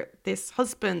near this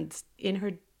husband in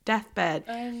her deathbed.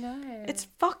 I know. It's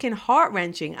fucking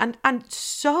heart-wrenching and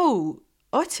so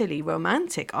utterly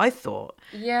romantic, I thought.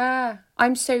 Yeah,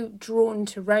 I'm so drawn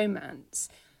to romance,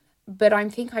 but I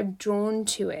think I'm drawn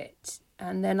to it,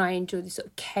 and then I enjoy the sort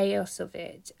of chaos of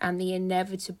it and the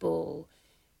inevitable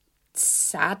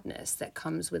sadness that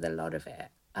comes with a lot of it.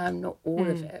 Not all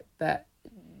of it, but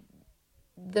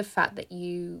the fact that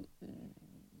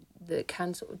that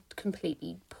can sort of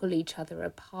completely pull each other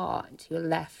apart until you're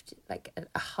left like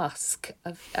a husk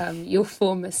of your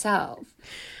former self,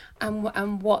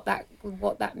 and what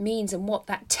that means and what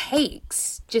that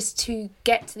takes just to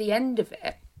get to the end of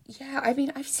it. Yeah, I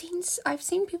mean, I've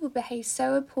seen people behave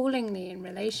so appallingly in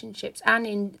relationships and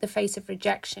in the face of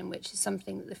rejection, which is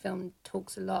something that the film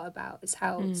talks a lot about. Is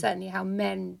how certainly how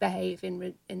men behave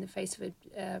in the face of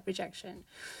rejection,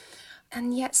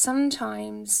 and yet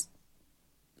sometimes,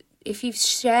 if you've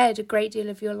shared a great deal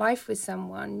of your life with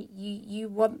someone, you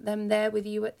want them there with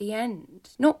you at the end.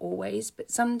 Not always, but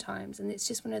sometimes, and it's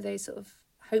just one of those sort of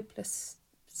hopeless,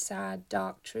 sad,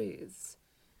 dark truths.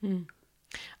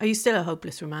 Are you still a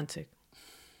hopeless romantic?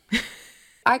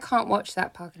 I can't watch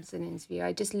that Parkinson interview.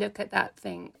 I just look at that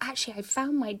thing. Actually, I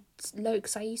found my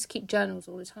because I used to keep journals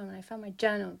all the time, and I found my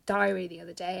diary the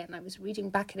other day, and I was reading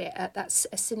back at it at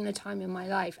a similar time in my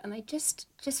life, and I just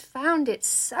found it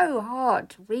so hard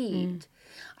to read.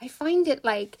 I find it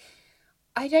like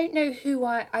I don't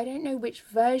know which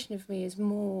version of me is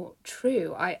more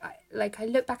true. I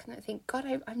look back and I think, God,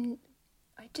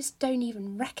 I just don't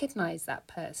even recognize that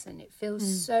person. It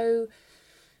feels so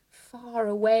far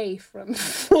away from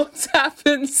what's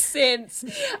happened since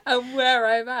and where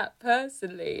I'm at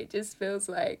personally. It just feels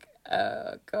like,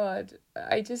 oh God,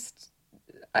 I just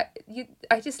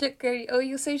look going, oh,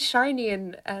 you're so shiny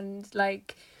and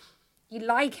like you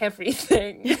like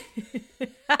everything.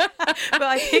 But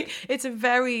I think it's a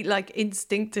very like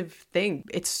instinctive thing.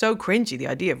 It's so cringy, the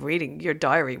idea of reading your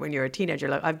diary when you're a teenager.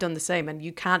 Like I've done the same, and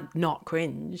you can't not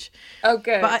cringe. Oh,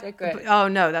 good. Oh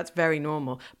no, that's very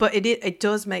normal. But it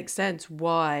does make sense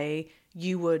why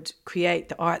you would create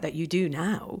the art that you do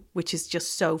now, which is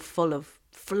just so full of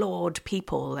flawed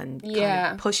people and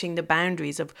kind of pushing the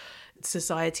boundaries of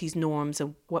society's norms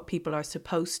of what people are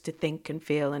supposed to think and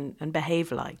feel and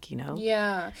behave like, you know?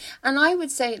 Yeah. And I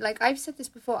would say, like I've said this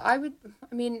before, I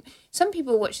mean, some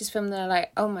people watch this film and they're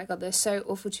like, oh my God, they're so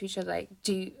awful to each other. Like,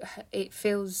 it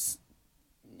feels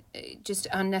just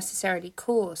unnecessarily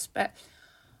coarse. But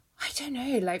I don't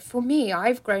know, like for me,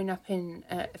 I've grown up in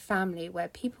a family where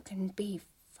people can be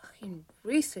fucking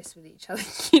ruthless with each other.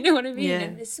 You know what I mean? Yeah.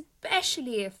 And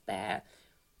especially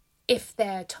if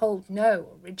they're told no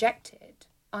or rejected.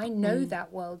 I know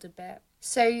that world a bit.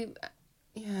 So,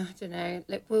 yeah, I don't know.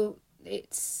 Like, well,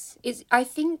 it's. I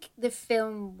think the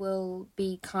film will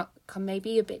be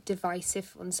maybe a bit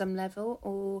divisive on some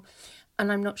level,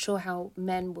 and I'm not sure how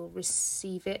men will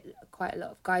receive it. Quite a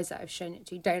lot of guys that I've shown it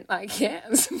to don't like it,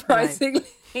 surprisingly.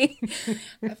 Right.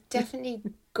 I've definitely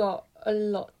got a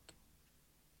lot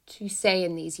to say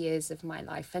in these years of my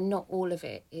life, and not all of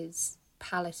it is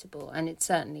palatable, and it's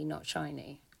certainly not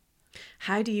shiny.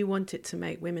 How do you want it to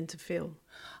make women to feel?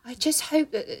 I just hope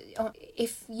that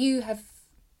if you have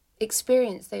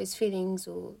experienced those feelings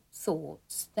or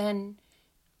thoughts, then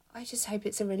I just hope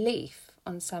it's a relief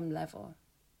on some level.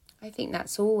 I think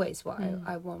that's always what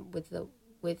I want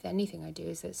with anything I do,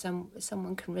 is that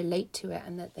someone can relate to it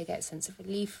and that they get a sense of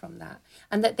relief from that,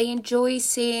 and that they enjoy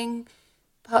seeing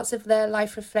parts of their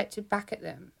life reflected back at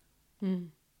them.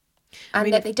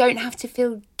 And that they don't have to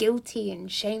feel guilty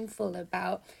and shameful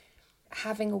about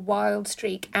having a wild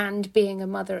streak and being a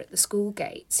mother at the school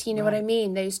gates. You know what I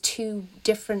mean? Those two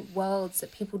different worlds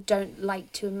that people don't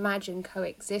like to imagine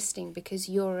coexisting because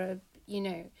you're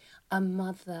a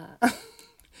mother,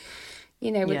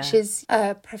 which is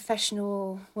a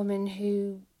professional woman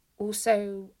who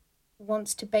also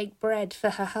wants to bake bread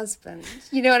for her husband.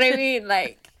 You know what I mean?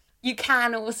 Like, you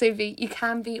can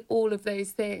be all of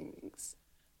those things.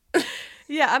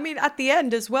 Yeah, I mean, at the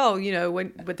end as well,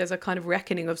 when there's a kind of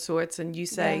reckoning of sorts, and you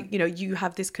say, you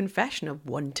have this confession of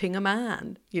wanting a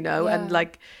man, and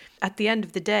like at the end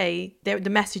of the day, the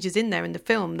message is in there in the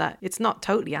film that it's not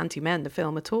totally anti-men, the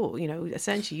film at all.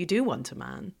 Essentially you do want a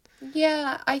man.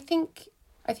 Yeah, I think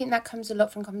that comes a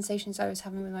lot from conversations I was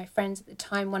having with my friends at the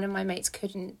time. One of my mates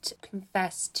couldn't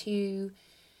confess to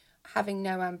having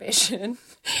no ambition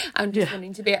and just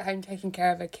wanting to be at home taking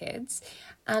care of her kids.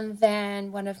 And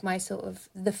then one of my sort of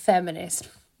the feminist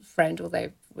friend,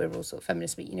 although we're all sort of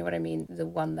feminists, but you know what I mean, the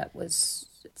one that was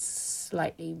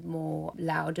slightly more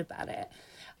loud about it,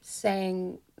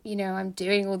 saying, I'm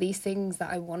doing all these things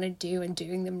that I want to do and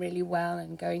doing them really well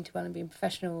and going to well and being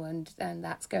professional and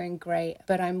that's going great.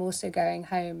 But I'm also going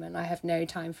home and I have no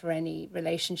time for any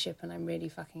relationship and I'm really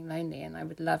fucking lonely and I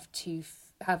would love to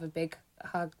have a big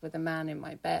hug with a man in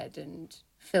my bed and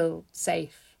feel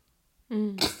safe.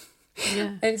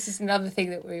 Yeah. And it's just another thing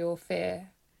that we all fear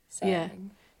saying. Yeah.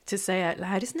 To say out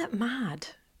loud, isn't that mad?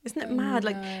 Isn't it mad?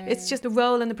 Like, it's just the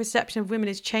role and the perception of women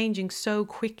is changing so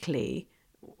quickly.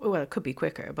 Well, it could be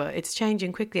quicker, but it's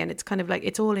changing quickly, and it's kind of like,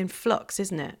 it's all in flux,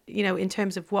 isn't it? You know, in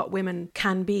terms of what women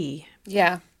can be.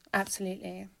 Yeah,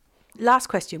 absolutely. Last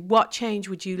question. What change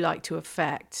would you like to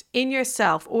affect in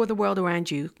yourself or the world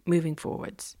around you moving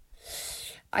forwards?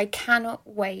 I cannot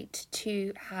wait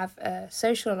to have a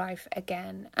social life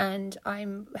again, and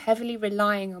I'm heavily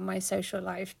relying on my social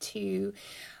life to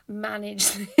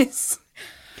manage this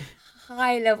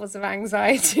high levels of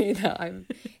anxiety that I'm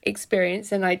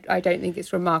experiencing. And I don't think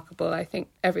it's remarkable. I think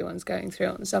everyone's going through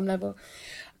it on some level,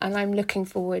 and I'm looking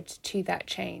forward to that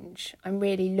change. I'm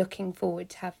really looking forward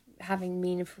to having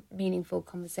meaningful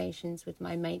conversations with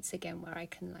my mates again, where I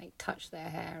can like touch their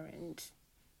hair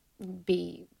and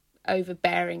be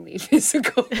overbearingly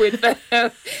physical with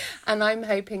them. And I'm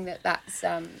hoping that that's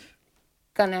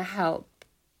gonna help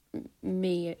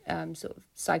me sort of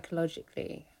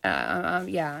psychologically.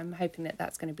 I'm hoping that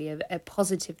that's going to be a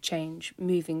positive change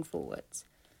moving forwards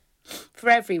for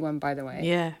everyone, by the way.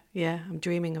 Yeah, I'm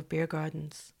dreaming of beer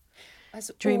gardens.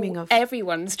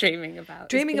 Everyone's dreaming about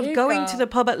going to the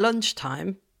pub at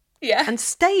lunchtime, and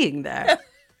staying there.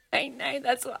 I know,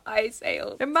 that's what I say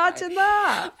all the time. Imagine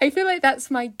that. I feel like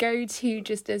that's my go-to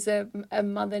just as a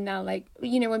mother now. Like,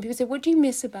 you know, when people say, what do you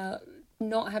miss about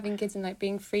not having kids and like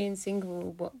being free and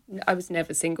single? What, I was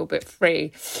never single, but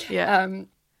free. Yeah.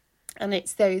 And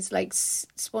it's those like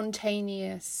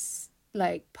spontaneous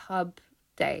like pub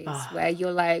days where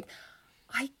you're like,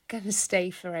 I'm going to stay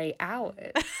for 8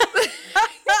 hours.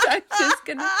 I'm just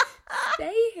going to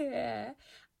stay here.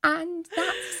 And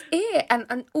that's it.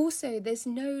 And also there's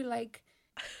no like,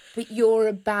 but you're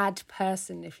a bad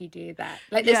person if you do that.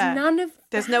 Like there's none of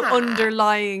There's that. no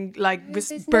underlying like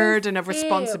burden of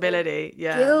responsibility.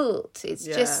 Guilt. It's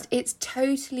just, it's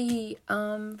totally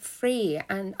free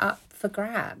and up for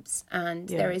grabs. And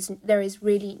there is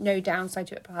really no downside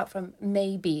to it apart from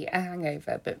maybe a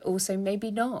hangover, but also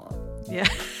maybe not. Yeah.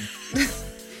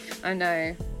 I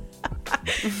know.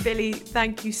 Billy,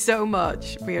 thank you so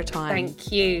much for your time.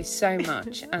 Thank you so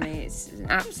much, Annie. It's an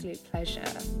absolute pleasure.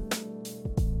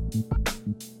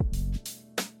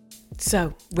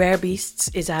 So, Rare Beasts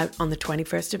is out on the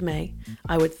 21st of May.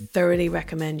 I would thoroughly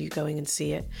recommend you going and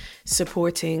see it,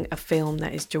 supporting a film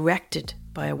that is directed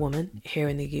by a woman here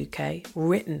in the UK,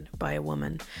 written by a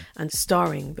woman, and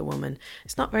starring the woman.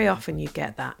 It's not very often you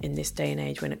get that in this day and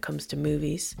age when it comes to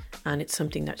movies, and it's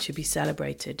something that should be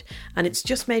celebrated. And it's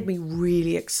just made me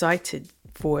really excited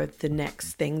for the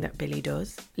next thing that Billy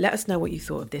does. Let us know what you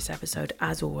thought of this episode,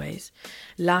 as always.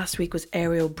 Last week was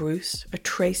Ariel Bruce, a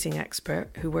tracing expert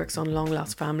who works on Long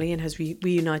Lost Family and has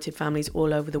reunited families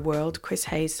all over the world. Chris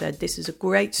Hayes said, "This is a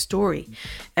great story.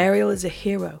 Ariel is a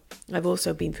hero. I've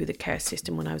also been through the care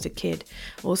system when I was a kid.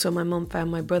 Also, my mum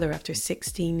found my brother after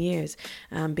 16 years,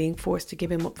 being forced to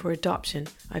give him up for adoption.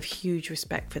 I have huge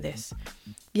respect for this."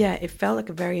 Yeah, it felt like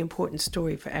a very important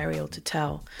story for Ariel to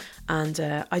tell. And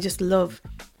I just love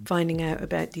finding out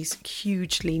about these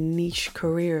hugely niche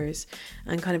careers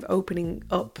and kind of opening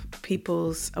up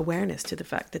people's awareness to the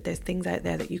fact that there's things out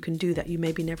there that you can do that you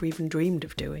maybe never even dreamed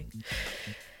of doing.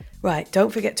 Right,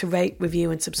 don't forget to rate,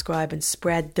 review and subscribe and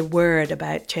spread the word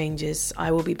about changes.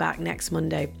 I will be back next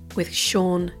Monday with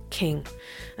Sean King,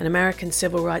 an American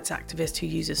civil rights activist who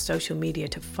uses social media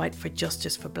to fight for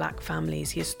justice for black families.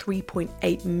 He has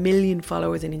 3.8 million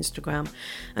followers on Instagram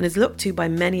and is looked to by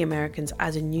many Americans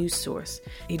as a news source.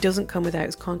 He doesn't come without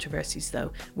his controversies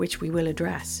though, which we will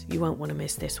address. You won't want to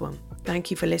miss this one.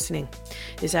 Thank you for listening.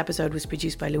 This episode was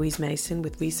produced by Louise Mason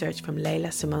with research from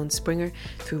Layla Simone Springer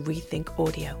through Rethink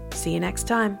Audio. See you next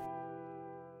time.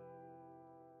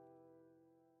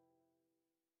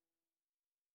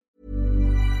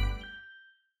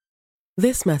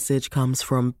 This message comes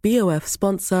from BOF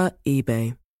sponsor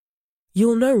eBay.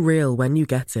 You'll know real when you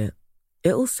get it.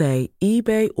 It'll say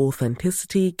eBay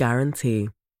Authenticity Guarantee.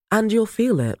 And you'll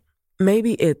feel it.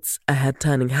 Maybe it's a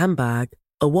head-turning handbag,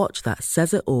 a watch that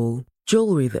says it all,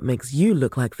 jewelry that makes you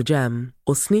look like the gem,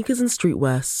 or sneakers and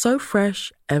streetwear so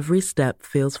fresh every step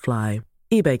feels fly.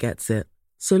 eBay gets it.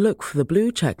 So look for the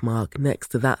blue check mark next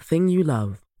to that thing you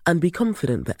love. And be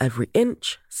confident that every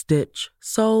inch, stitch,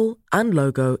 sole, and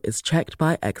logo is checked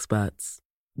by experts.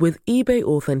 With eBay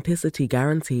Authenticity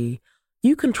Guarantee,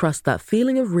 you can trust that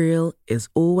feeling of real is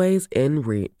always in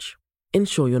reach.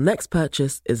 Ensure your next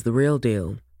purchase is the real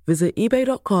deal. Visit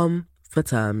ebay.com for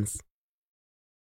terms.